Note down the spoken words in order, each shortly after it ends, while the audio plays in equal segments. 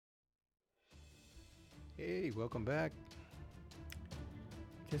Hey, welcome back.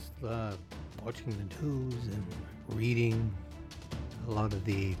 Just watching the news and reading a lot of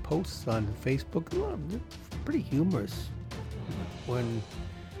the posts on Facebook. They're pretty humorous when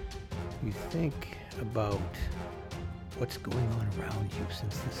you think about what's going on around you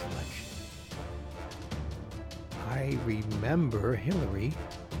since this election. I remember Hillary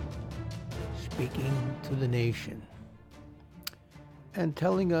speaking to the nation and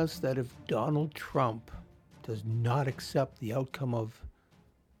telling us that if Donald Trump does not accept the outcome of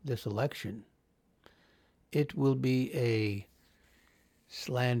this election, it will be a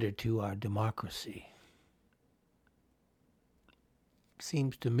slander to our democracy.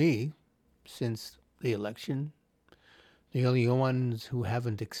 Seems to me, since the election, the only ones who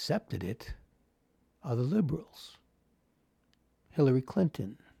haven't accepted it are the liberals. Hillary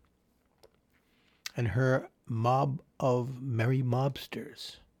Clinton and her mob of merry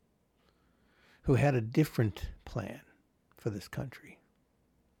mobsters who had a different plan for this country.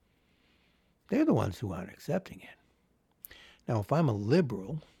 They're the ones who aren't accepting it. Now, if I'm a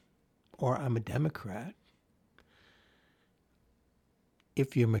liberal or I'm a Democrat,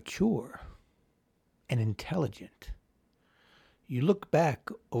 if you're mature and intelligent, you look back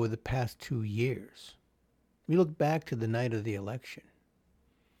over the past 2 years. You look back to the night of the election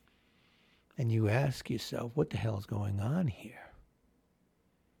and you ask yourself, what the hell is going on here?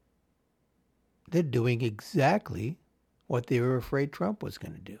 They're doing exactly what they were afraid Trump was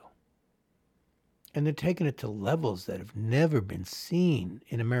going to do. And they're taking it to levels that have never been seen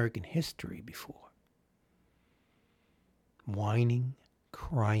in American history before. Whining,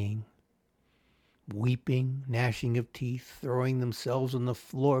 crying, weeping, gnashing of teeth, throwing themselves on the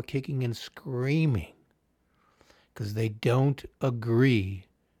floor, kicking and screaming because they don't agree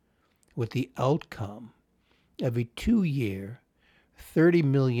with the outcome of a 2-year, $30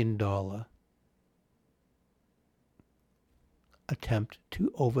 million attempt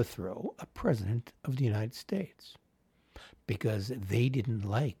to overthrow a president of the United States because they didn't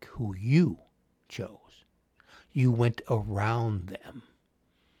like who you chose. You went around them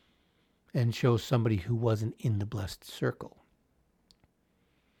and chose somebody who wasn't in the blessed circle.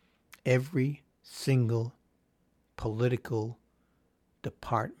 Every single political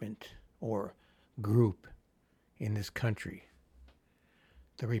department or group in this country,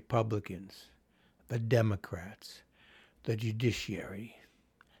 the Republicans, the Democrats, the judiciary,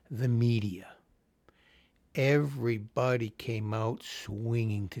 the media, everybody came out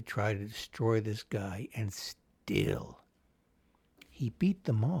swinging to try to destroy this guy, and still he beat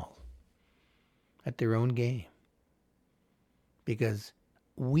them all at their own game because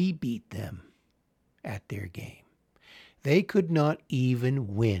we beat them at their game. They could not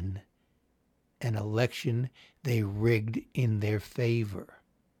even win an election they rigged in their favor.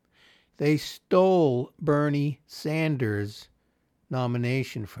 They stole Bernie Sanders'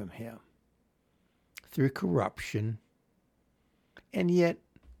 nomination from him through corruption, and yet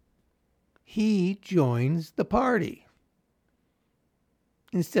he joins the party.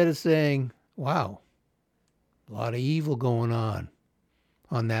 Instead of saying, wow, a lot of evil going on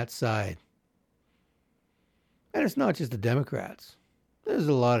that side. And it's not just the Democrats. There's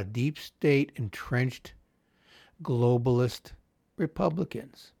a lot of deep state, entrenched, globalist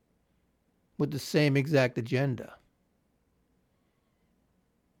Republicans with the same exact agenda.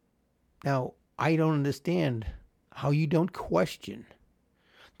 Now, I don't understand how you don't question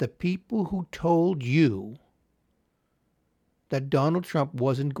the people who told you that Donald Trump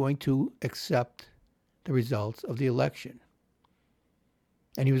wasn't going to accept the results of the election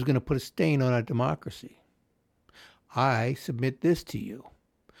and he was going to put a stain on our democracy. I submit this to you,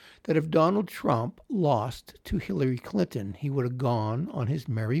 that if Donald Trump lost to Hillary Clinton, he would have gone on his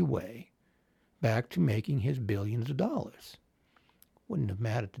merry way back to making his billions of dollars. Wouldn't have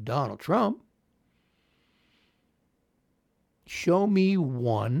mattered to Donald Trump. Show me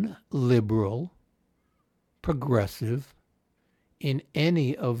one liberal, progressive, in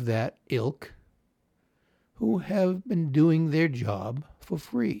any of that ilk who have been doing their job for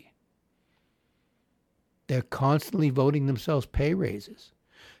free. They're constantly voting themselves pay raises.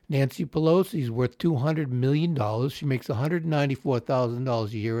 Nancy Pelosi's worth $200 million. She makes $194,000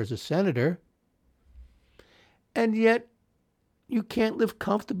 a year as a senator. And yet, you can't live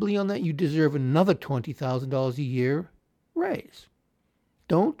comfortably on that. You deserve another $20,000 a year raise.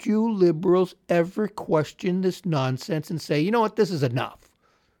 Don't you liberals ever question this nonsense and say, you know what, this is enough.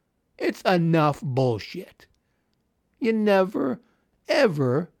 It's enough bullshit. You never,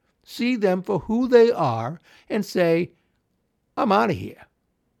 ever see them for who they are and say, I'm out of here.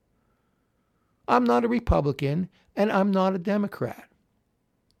 I'm not a Republican and I'm not a Democrat.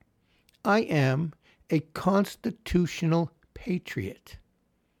 I am a constitutional patriot.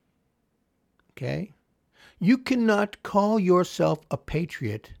 Okay? You cannot call yourself a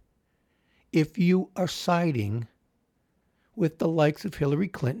patriot if you are siding with the likes of Hillary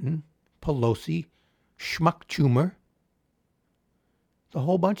Clinton, Pelosi, Schmuck Schumer, the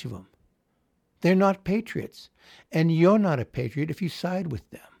whole bunch of them. They're not patriots. And you're not a patriot if you side with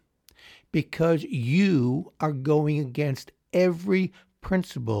them, because you are going against every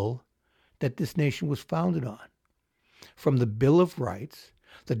principle that this nation was founded on, from the Bill of Rights,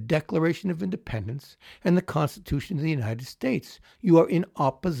 the Declaration of Independence, and the Constitution of the United States. You are in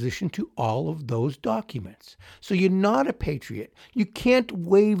opposition to all of those documents. So you're not a patriot. You can't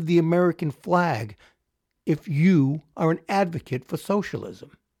wave the American flag if you are an advocate for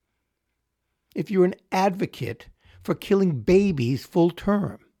socialism. If you're an advocate for killing babies full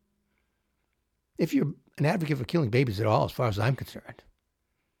term. If you're an advocate for killing babies at all, as far as I'm concerned.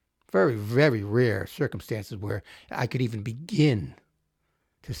 Very, very rare circumstances where I could even begin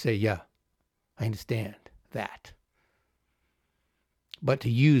to say, yeah, I understand that. But to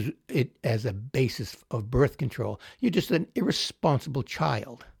use it as a basis of birth control, you're just an irresponsible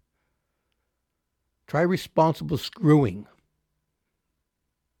child. Try responsible screwing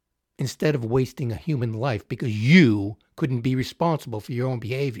instead of wasting a human life because you couldn't be responsible for your own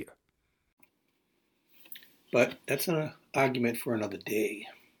behavior. But that's an argument for another day.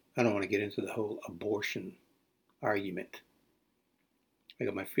 I don't want to get into the whole abortion argument. I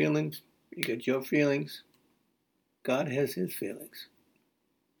got my feelings. You got your feelings. God has his feelings.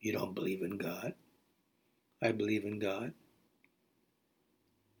 You don't believe in God. I believe in God.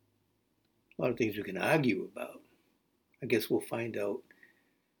 A lot of things we can argue about. I guess we'll find out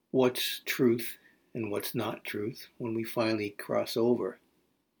what's truth and what's not truth when we finally cross over.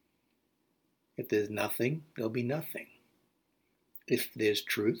 If there's nothing, there'll be nothing. If there's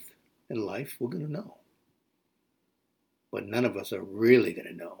truth in life, we're going to know. But none of us are really going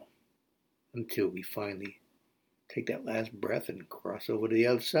to know until we finally take that last breath and cross over to the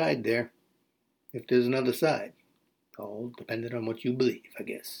other side there. If there's another side. All dependent on what you believe, I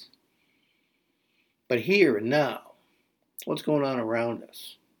guess. But here and now, what's going on around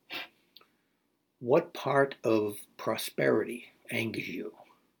us? What part of prosperity angers you?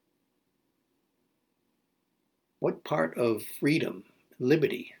 What part of freedom,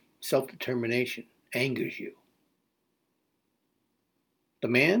 liberty, self-determination angers you? The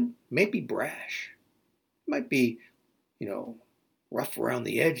man may be brash, might be, rough around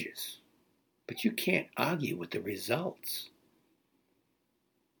the edges, but you can't argue with the results.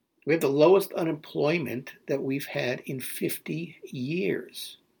 We have the lowest unemployment that we've had in 50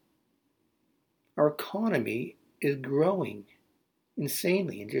 years. Our economy is growing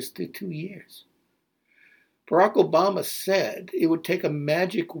insanely in just 2 years. Barack Obama said it would take a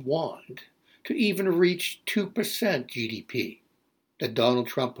magic wand to even reach 2% GDP. That Donald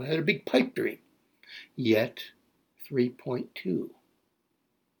Trump had a big pipe dream. Yet 3.2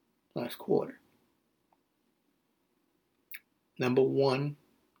 last quarter. Number one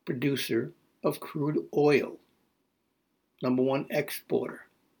producer of crude oil. Number one exporter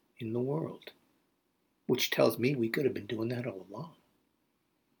in the world. Which tells me we could have been doing that all along.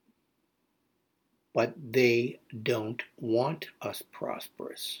 But they don't want us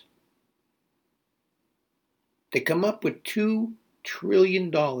prosperous. They come up with $2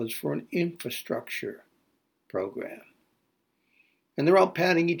 trillion for an infrastructure program. And they're all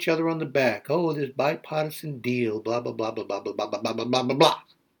patting each other on the back. Oh, this bipartisan deal, blah, blah, blah, blah, blah, blah, blah, blah, blah, blah, blah, blah.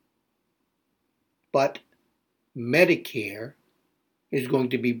 But Medicare is going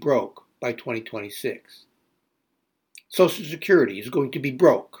to be broke by 2026. Social Security is going to be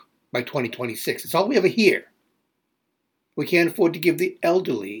broke by 2026. That's all we ever hear. We can't afford to give the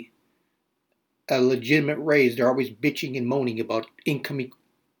elderly a legitimate raise. They're always bitching and moaning about income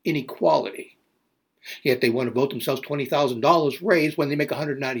inequality. Yet they want to vote themselves $20,000 raise when they make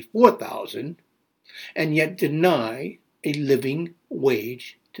 $194,000, and yet deny a living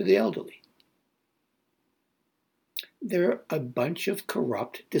wage to the elderly. They're a bunch of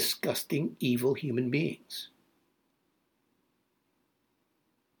corrupt, disgusting, evil human beings.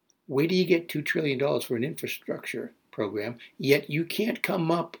 Where do you get $2 trillion for an infrastructure program, yet you can't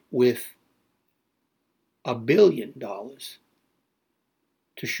come up with $1 billion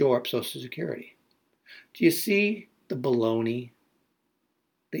to shore up Social Security? Do you see the baloney,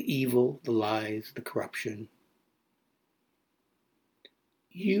 the evil, the lies, the corruption?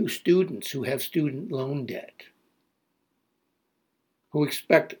 You students who have student loan debt, who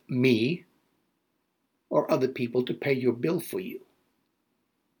expect me or other people to pay your bill for you,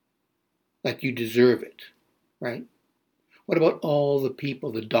 like you deserve it, right? What about all the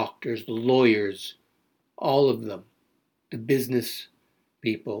people, the doctors, the lawyers, all of them, the business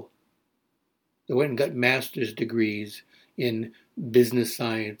people that went and got master's degrees in business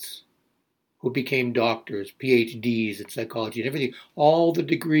science, who became doctors, PhDs in psychology and everything, all the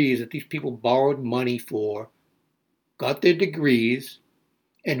degrees that these people borrowed money for, got their degrees,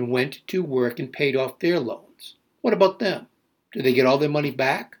 and went to work and paid off their loans. What about them? Did they get all their money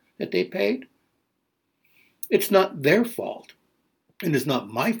back that they paid? It's not their fault, and it's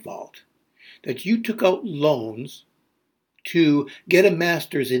not my fault, that you took out loans to get a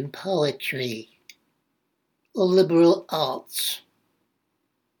master's in poetry or liberal arts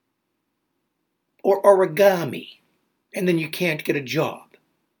or origami, and then you can't get a job.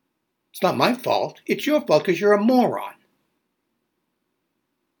 It's not my fault. It's your fault because you're a moron.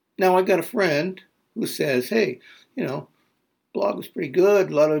 Now, I got a friend who says, hey, blog was pretty good,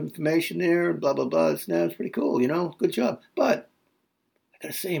 a lot of information there, blah, blah, blah. It's pretty cool, good job. But I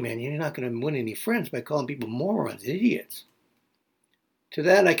got to say, man, you're not going to win any friends by calling people morons and idiots. To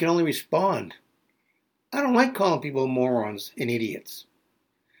that, I can only respond, I don't like calling people morons and idiots.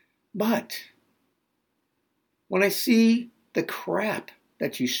 But when I see the crap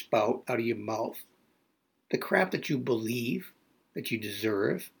that you spout out of your mouth, the crap that you believe, that you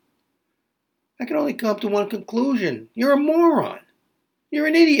deserve, I can only come to one conclusion. You're a moron. You're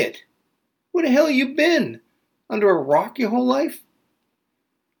an idiot. Where the hell have you been? Under a rock your whole life?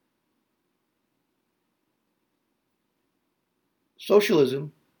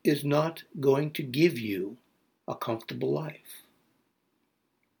 Socialism is not going to give you a comfortable life.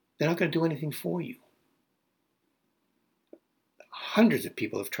 They're not going to do anything for you. Hundreds of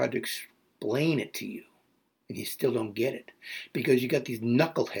people have tried to explain it to you, and you still don't get it, because you got these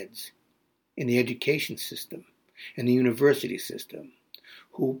knuckleheads in the education system and the university system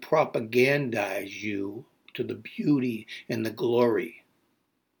who propagandize you to the beauty and the glory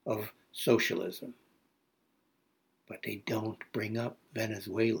of socialism. But they don't bring up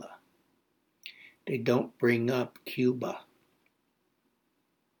Venezuela. They don't bring up Cuba.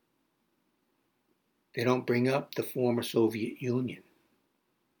 They don't bring up the former Soviet Union.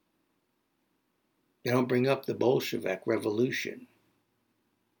 They don't bring up the Bolshevik Revolution.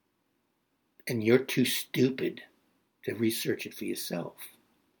 And you're too stupid to research it for yourself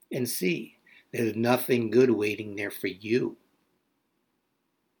and see there's nothing good waiting there for you.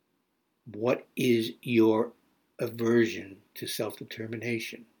 What is your aversion to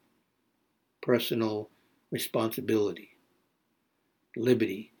self-determination, personal responsibility,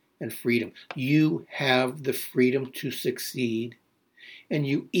 liberty, and freedom? You have the freedom to succeed, and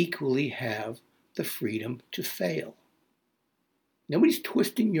you equally have the freedom to fail. Nobody's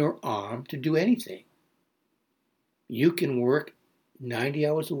twisting your arm to do anything. You can work 90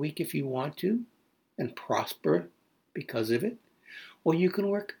 hours a week if you want to and prosper because of it, or you can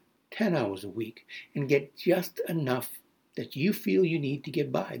work 10 hours a week and get just enough that you feel you need to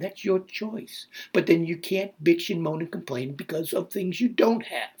get by. That's your choice. But then you can't bitch and moan and complain because of things you don't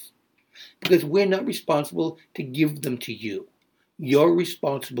have. Because we're not responsible to give them to you. You're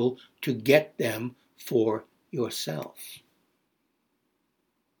responsible to get them for yourself.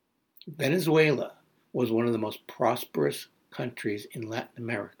 Venezuela was one of the most prosperous countries in Latin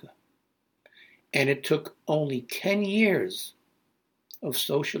America. And it took only 10 years of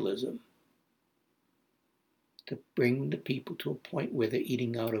socialism to bring the people to a point where they're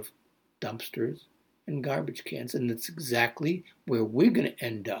eating out of dumpsters and garbage cans. And that's exactly where we're going to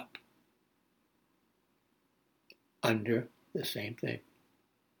end up, under the same thing.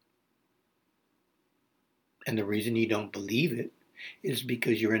 And the reason you don't believe it is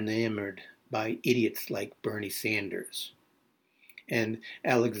because you're enamored by idiots like Bernie Sanders and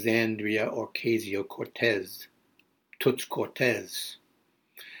Alexandria Ocasio-Cortez, Toots Cortez,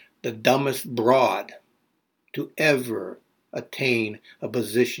 the dumbest broad to ever attain a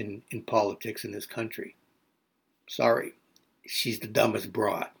position in politics in this country. Sorry, she's the dumbest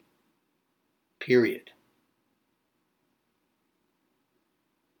broad. Period.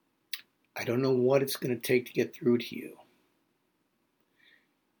 I don't know what it's going to take to get through to you.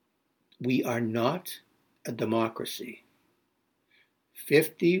 We are not a democracy.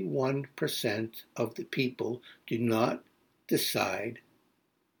 51% of the people do not decide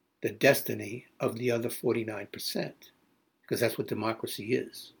the destiny of the other 49%, because that's what democracy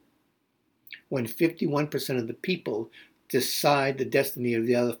is. When 51% of the people decide the destiny of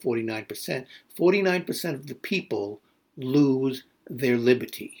the other 49%, 49% of the people lose their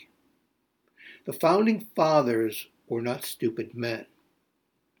liberty. The founding fathers were not stupid men.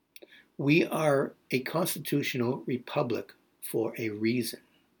 We are a constitutional republic for a reason,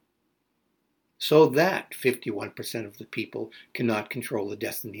 so that 51% of the people cannot control the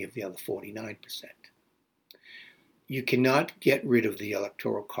destiny of the other 49%. You cannot get rid of the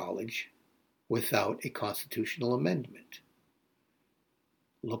Electoral College without a constitutional amendment.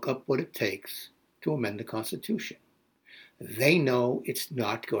 Look up what it takes to amend the Constitution. They know it's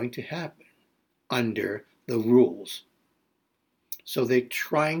not going to happen under the rules. So they're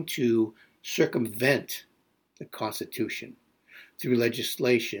trying to circumvent the Constitution through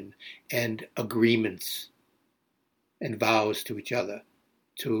legislation and agreements and vows to each other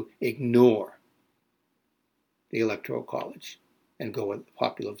to ignore the Electoral College and go with the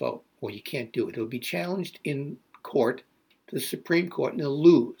popular vote. Well, you can't do it. It'll be challenged in court, to the Supreme Court, and they'll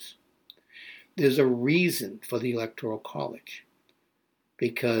lose. There's a reason for the Electoral College,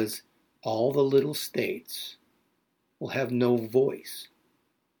 because all the little states will have no voice.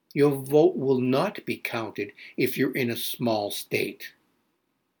 Your vote will not be counted if you're in a small state,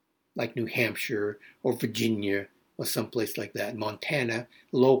 like New Hampshire or Virginia or someplace like that, Montana,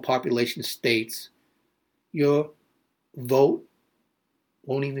 low population states. Your vote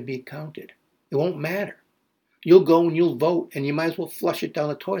won't even be counted. It won't matter. You'll go and you'll vote, and you might as well flush it down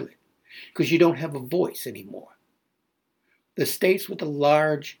the toilet because you don't have a voice anymore. The states with the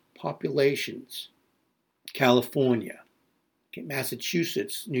large populations, California,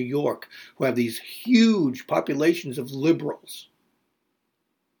 Massachusetts, New York, who have these huge populations of liberals,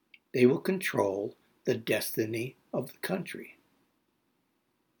 they will control the destiny of the country.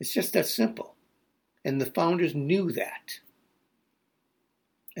 It's just that simple. And the founders knew that.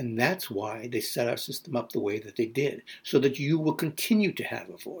 And that's why they set our system up the way that they did, so that you will continue to have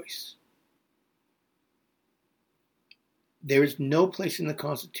a voice. There is no place in the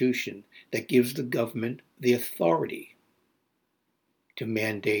Constitution that gives the government the authority to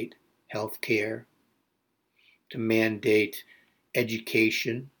mandate health care, to mandate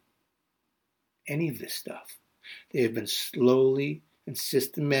education, any of this stuff. They have been slowly and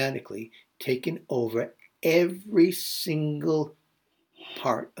systematically taken over every single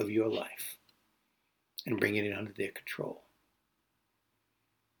part of your life and bringing it under their control.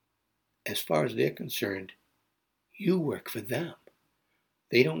 As far as they're concerned, you work for them.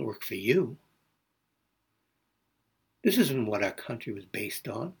 They don't work for you. This isn't what our country was based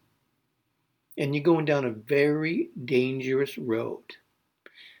on. And you're going down a very dangerous road.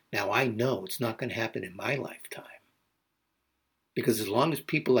 Now, I know it's not going to happen in my lifetime. Because as long as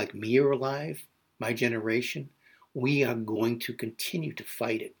people like me are alive, my generation, we are going to continue to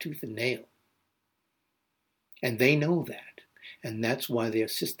fight it tooth and nail. And they know that. And that's why they are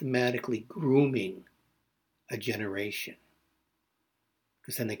systematically grooming a generation.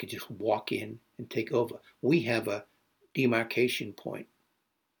 Because then they could just walk in and take over. We have a demarcation point.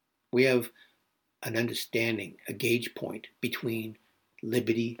 We have an understanding, a gauge point between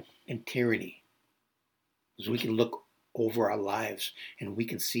liberty and tyranny. Because we can look over our lives and we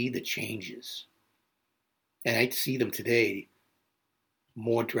can see the changes. And I see them today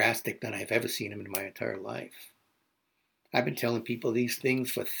more drastic than I've ever seen them in my entire life. I've been telling people these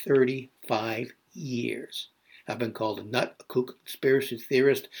things for 35 years. I've been called a nut, a kook, a conspiracy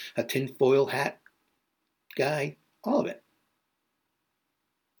theorist, a tinfoil hat guy, all of it.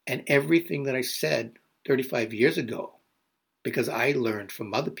 And everything that I said 35 years ago, because I learned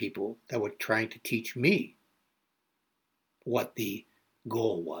from other people that were trying to teach me what the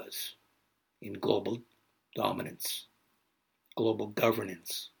goal was in global dominance, global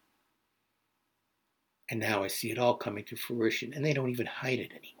governance. And now I see it all coming to fruition, and they don't even hide it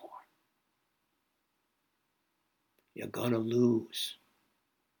anymore. You're going to lose.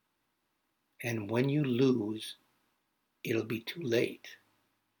 And when you lose, it'll be too late.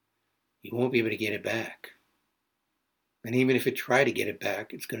 You won't be able to get it back. And even if you try to get it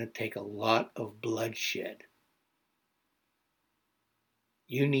back, it's going to take a lot of bloodshed.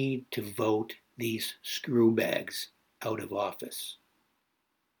 You need to vote these screwbags out of office.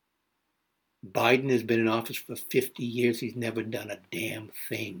 Biden has been in office for 50 years. He's never done a damn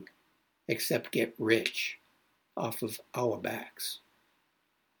thing except get rich off of our backs.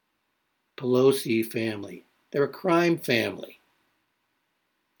 Pelosi family, they're a crime family.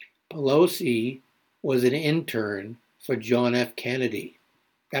 Pelosi was an intern for John F. Kennedy.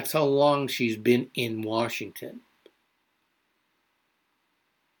 That's how long she's been in Washington.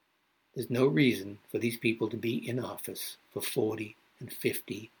 There's no reason for these people to be in office for 40 and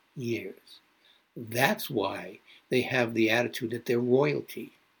 50 years. That's why they have the attitude that they're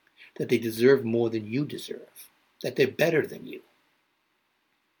royalty, that they deserve more than you deserve, that they're better than you.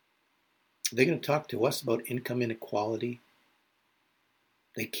 They're going to talk to us about income inequality.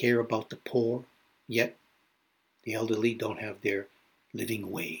 They care about the poor, yet the elderly don't have their living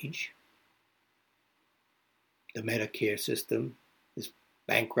wage. The Medicare system is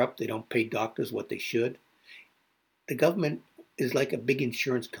bankrupt. They don't pay doctors what they should. the government is like a big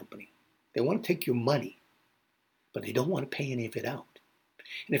insurance company. They want to take your money, but they don't want to pay any of it out.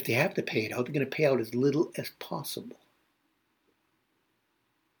 And if they have to pay it out, they're going to pay out as little as possible.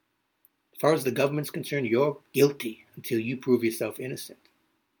 As far as the government's concerned, you're guilty until you prove yourself innocent.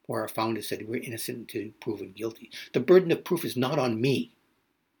 Or our founder said, we're innocent until proven guilty. The burden of proof is not on me.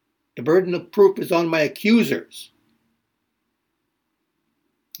 The burden of proof is on my accusers.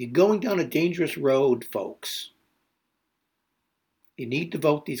 You're going down a dangerous road, folks. You need to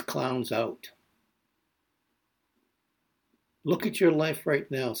vote these clowns out. Look at your life right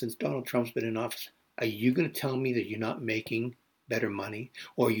now since Donald Trump's been in office. Are you going to tell me that you're not making better money,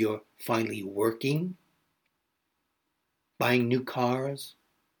 or you're finally working, buying new cars,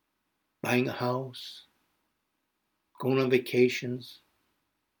 buying a house, going on vacations?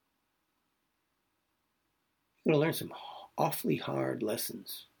 You're going to learn some awfully hard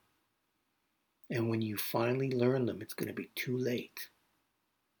lessons. And when you finally learn them, it's going to be too late.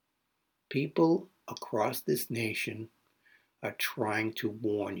 People across this nation are trying to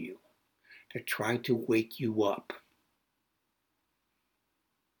warn you. They're trying to wake you up.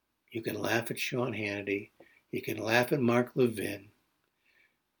 You can laugh at Sean Hannity. You can laugh at Mark Levin.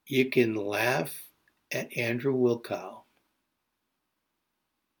 You can laugh at Andrew Wilkow.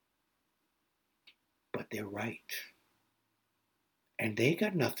 But they're right. And they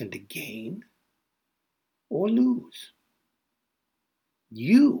got nothing to gain or lose.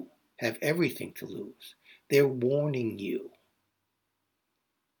 You have everything to lose. They're warning you.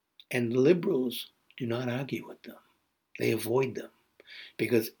 And liberals do not argue with them. They avoid them.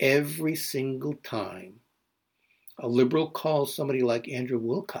 Because every single time a liberal calls somebody like Andrew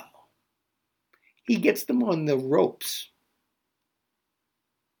Wilkow, he gets them on the ropes.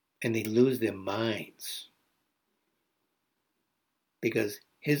 And they lose their minds. Because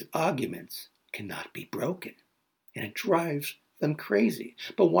his arguments cannot be broken. And it drives them crazy.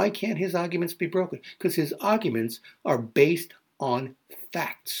 But why can't his arguments be broken? Because his arguments are based on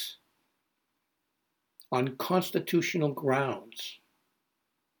facts. On constitutional grounds.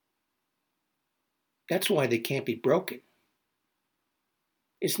 That's why they can't be broken.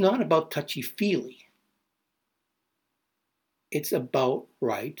 It's not about touchy-feely. It's about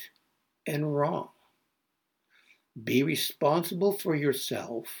right and wrong. Be responsible for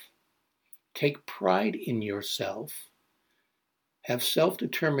yourself. Take pride in yourself. Have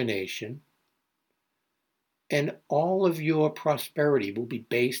self-determination. And all of your prosperity will be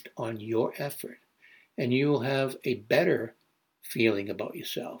based on your effort. And you will have a better feeling about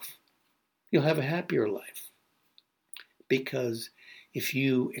yourself. You'll have a happier life. Because if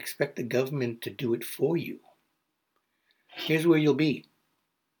you expect the government to do it for you, here's where you'll be.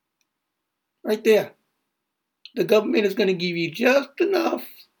 Right there. The government is going to give you just enough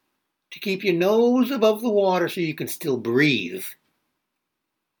to keep your nose above the water so you can still breathe.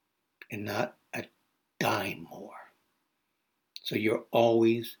 And not a dime more. So you're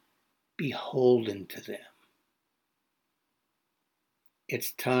always beholden to them.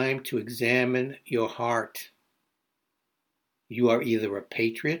 It's time to examine your heart. You are either a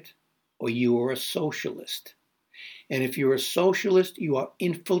patriot or you are a socialist. And if you're a socialist, you are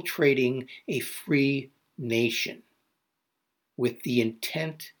infiltrating a free nation with the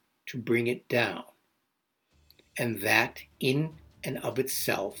intent to bring it down. And that in and of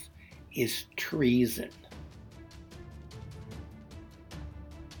itself is treason.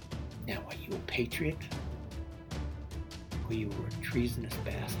 Now, are you a patriot? Or you were a treasonous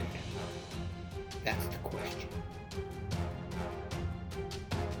bastard? That's the question.